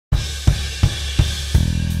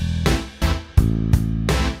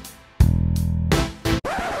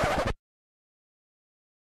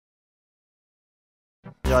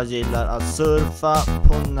Jag gillar att surfa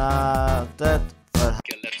på nätet.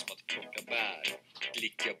 Lika lätt som att plocka bär.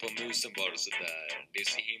 Klicka på musen bara sådär. Det är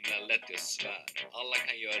så himla lätt, jag svär. Alla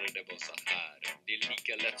kan göra det bara så här. Det är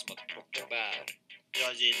lika lätt som att plocka bär.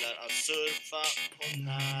 Jag gillar att surfa på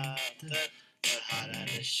nätet. För här är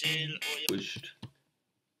det chill och jag...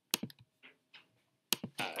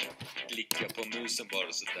 Klicka på musen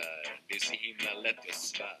bara sådär. Det är så himla lätt, jag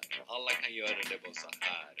svär. Alla kan göra det bara så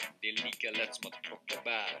här. Det är lika lätt som att plocka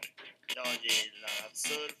bär. Jag gillar att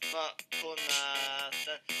surfa på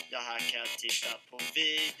nätet. Ja, här kan jag titta på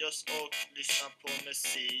videos och lyssna på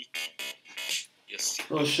musik. Jag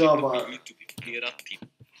sitter Och kör bara. på YouTube i flera timmar.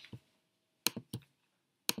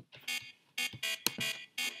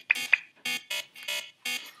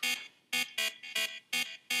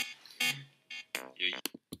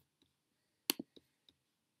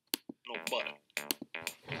 Nobbar.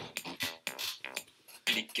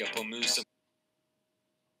 Klicka på musen.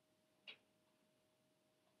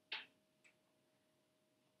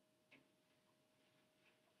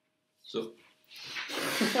 Så.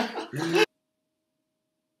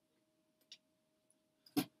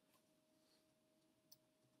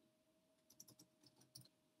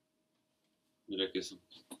 Det räcker så.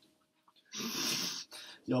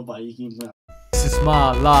 Jag bara gick in med. This is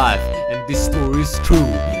my life and this story is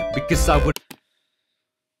true because I would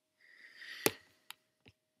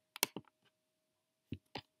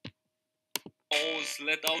always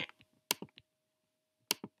let out.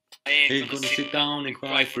 I Ain't gonna sit down and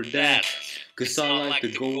cry for that. Cause I like to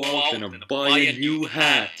go out and buy a new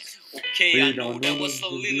hat. Okay, I know that was a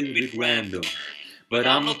little bit random. But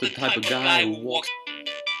I'm not the type of guy who walks.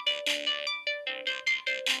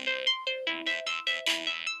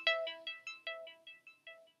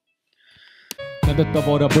 Kan detta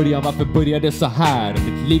vara början? Varför började det så här?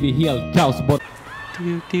 Mitt liv är helt kaos.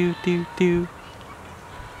 Du.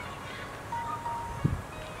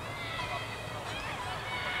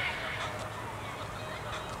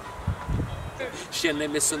 Känner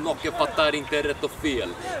mig så naken, fattar inte rätt och fel.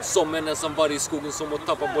 Som en ensam varg i skogen som att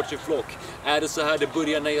tappa bort sin flock. Är det så här det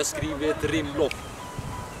börjar när jag skriver ett rimlock?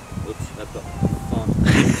 Vänta.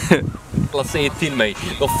 Alla säger till mig,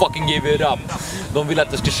 de fucking give it up. De vill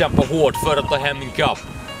att jag ska kämpa hårt för att ta hem min kapp.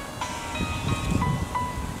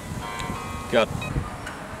 God.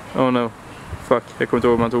 Oh no. Fuck, jag kommer inte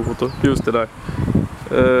ihåg hur man tog foto. Just det där.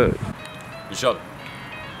 Nu kör vi.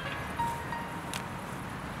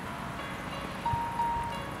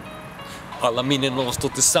 Alla minnen av att stå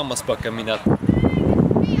tillsammans spökar mina...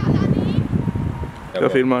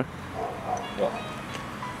 Jag filmar. Ja.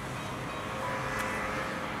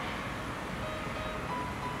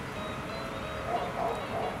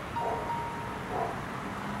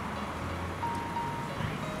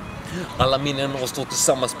 Alla minnen av att stå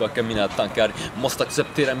tillsammans spökar mina tankar. Måste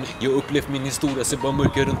acceptera mig. Jag upplevt min historia, ser bara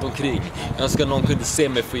mörker runt omkring. Jag önskar någon kunde se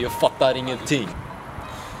mig för jag fattar ingenting.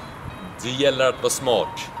 Det gäller att vara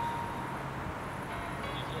smart.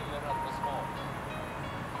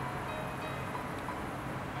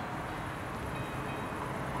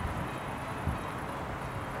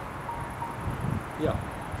 Ja.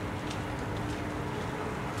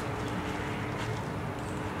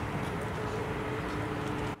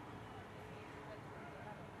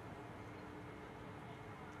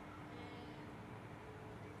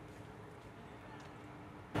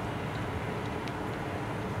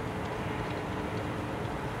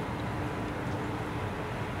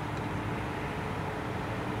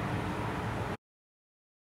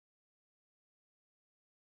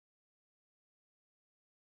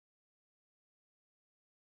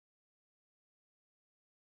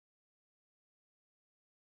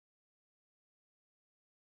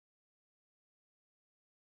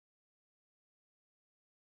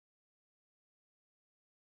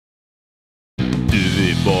 Du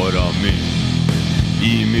är bara min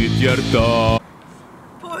i mitt hjärta.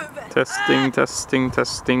 Testing,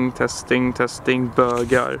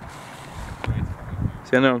 bögar.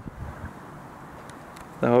 Ser ni dem?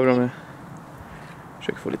 Där har vi dem.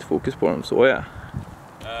 Försöker få lite fokus på dem, så ja.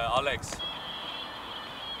 Alex.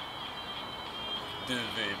 Du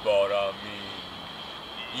är bara min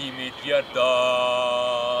i mitt hjärta.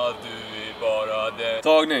 Du är bara det.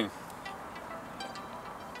 Tagning.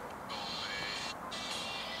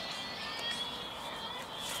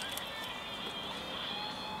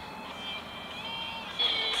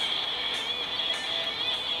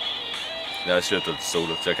 Det här är slutet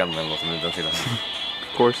solo, så jag kan den låten utan till. Of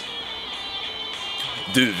course.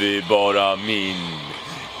 Du är bara min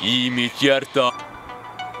i mitt hjärta.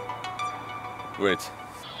 Wait.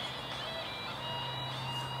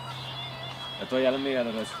 Jag tar gärna med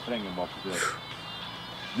den där strängen bak.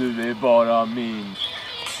 Du är bara min.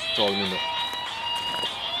 Tagning då.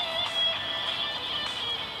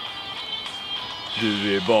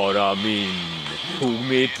 Du är bara min. Tog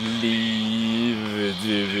mitt liv.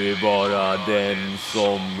 Du är bara den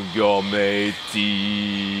som gav mig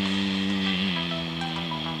tid.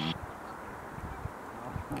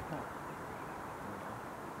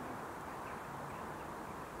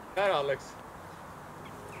 Här Alex.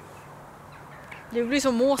 Det blir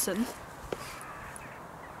som måsen.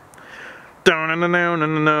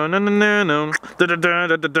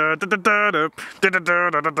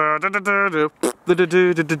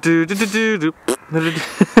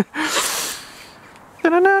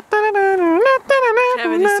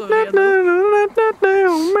 Kevin är så redo.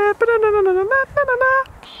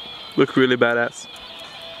 Look really badass.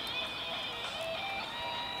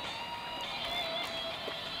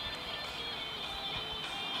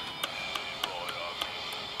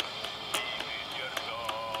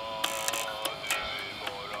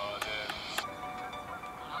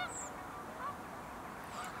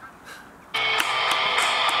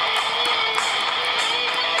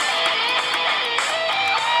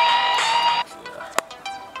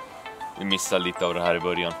 Vi missar lite av det här i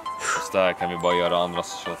början. Så där kan vi bara göra andra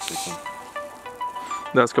shots liksom.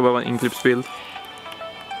 Det här ska bara vara en inklippsbild.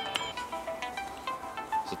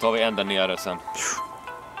 Så tar vi en där nere sen.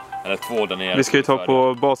 Eller två där nere. Vi ska ju ta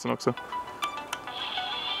på basen också.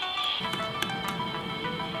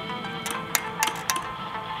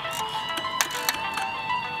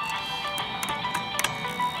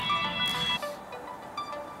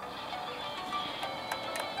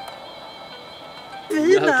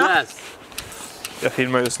 Fina! Jag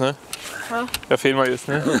filmar just nu. Ja. Jag filmar just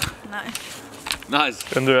nu. Nej.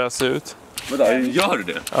 Nice. Undrar hur jag ser ut. Vadå, gör du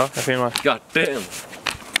det? Ja, jag filmar. God damn.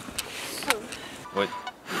 Wait.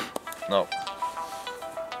 No.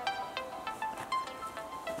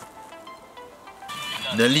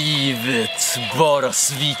 När livet bara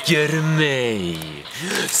sviker mig,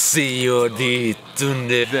 ser jag ditt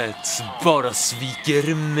undervett bara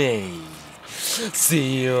sviker mig,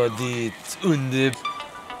 ser jag ditt under...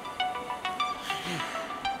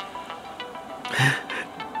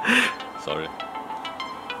 Sorry.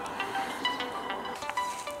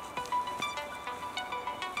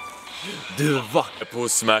 Du vackar på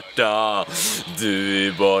smärta. Du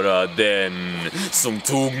är bara den som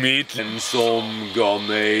tog mitt liv, som gav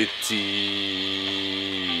mig tid.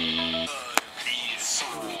 Det är så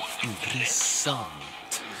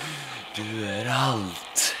intressant. Du är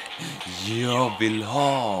allt jag vill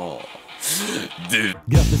ha. Du.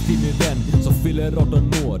 Grattis till min vän som fyller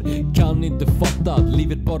 18 år. Kan inte fatta att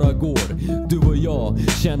livet bara går. Du och jag,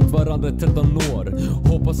 känt varandra i 13 år.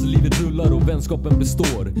 Hoppas livet rullar och vänskapen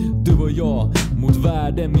består. Du och jag, mot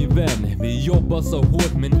världen min vän. Vi jobbar så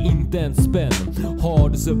hårt men inte en spänn. Har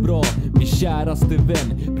det så bra, min käraste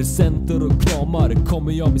vän. Presenter och kramar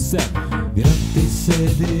kommer jag med sen. Grattis är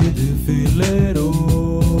det du fyller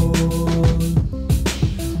år.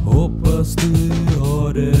 Hoppas du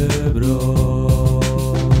har det bra.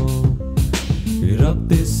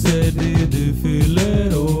 Grattis är det du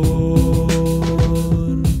fyller år.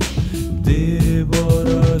 Det är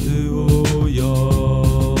bara du och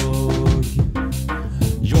jag.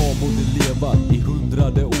 Jag borde leva i 100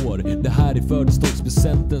 år. Det här är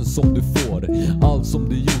födelsedagspresenten som du får. Allt som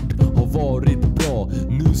du gjort har varit bra.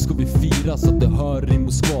 Nu ska vi fira så att det hör i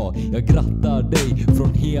Moskva. Jag grattar dig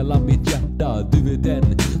från hela mitt hjärta. Du är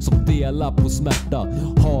den som delar på smärta.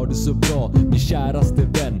 Har du så bra, min käraste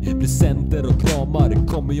vän. Presenter och kramar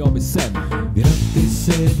kommer jag med sen. Grattis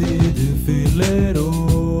är det du fyller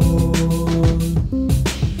år.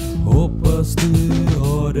 Hoppas du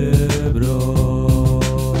har det bra.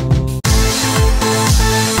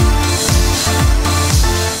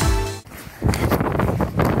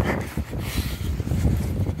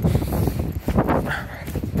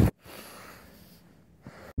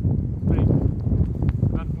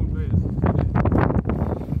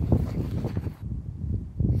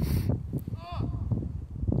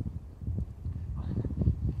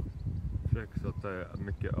 Så att det är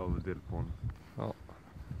mycket avdel på honom. Ja.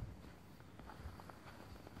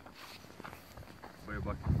 Vad är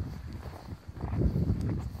back?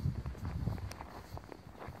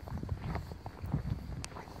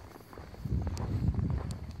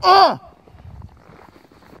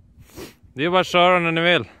 Det är bara att köra när ni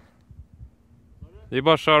vill. Det är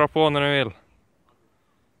bara att köra på när ni vill.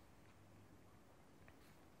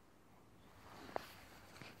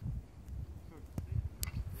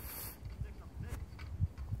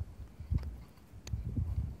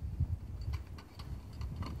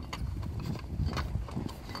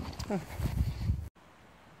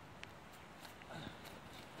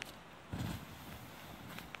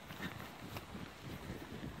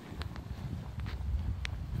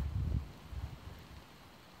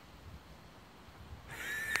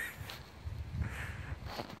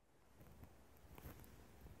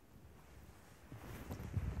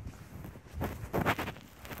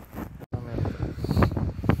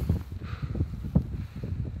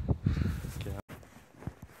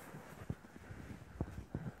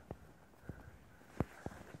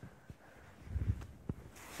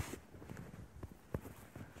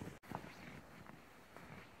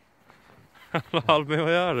 Albin,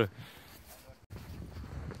 vad gör du?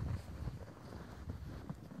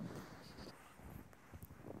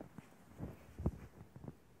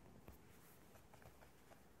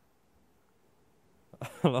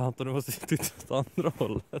 Anton, du måste titta åt andra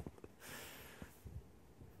hållet.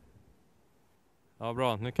 Ja,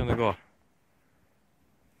 bra. Nu kan du gå.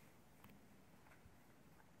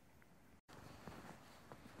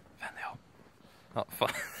 Vänder jag. Ja, fan.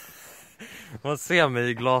 Man ser mig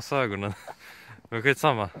i glasögonen. Men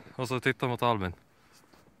skitsamma. Och så titta mot Albin.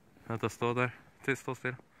 Vänta, stå där. Stå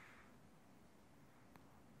still.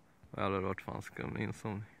 Jag hade varit fan skum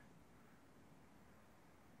insomning.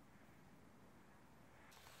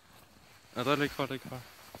 Vänta, ligg kvar.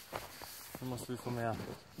 Nu måste vi få med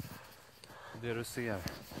det du ser.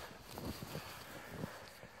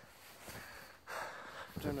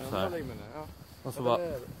 Så här. Och så bara...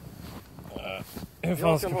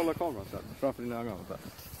 Jag kan hålla kameran så här, framför dina ögon.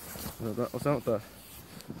 Och sen vänta.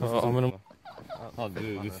 Ja, men ja,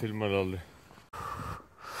 du filmar aldrig.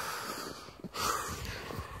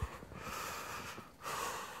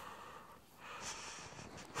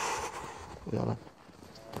 Jävlar.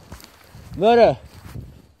 Vad är det?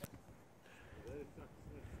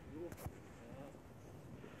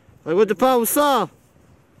 Jag går inte pausa!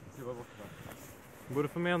 Borde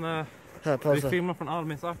få med en... Här, pausa. Vi filmar från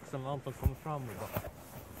Albins axel när Anton kommer fram och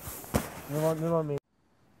bara... Nu var min...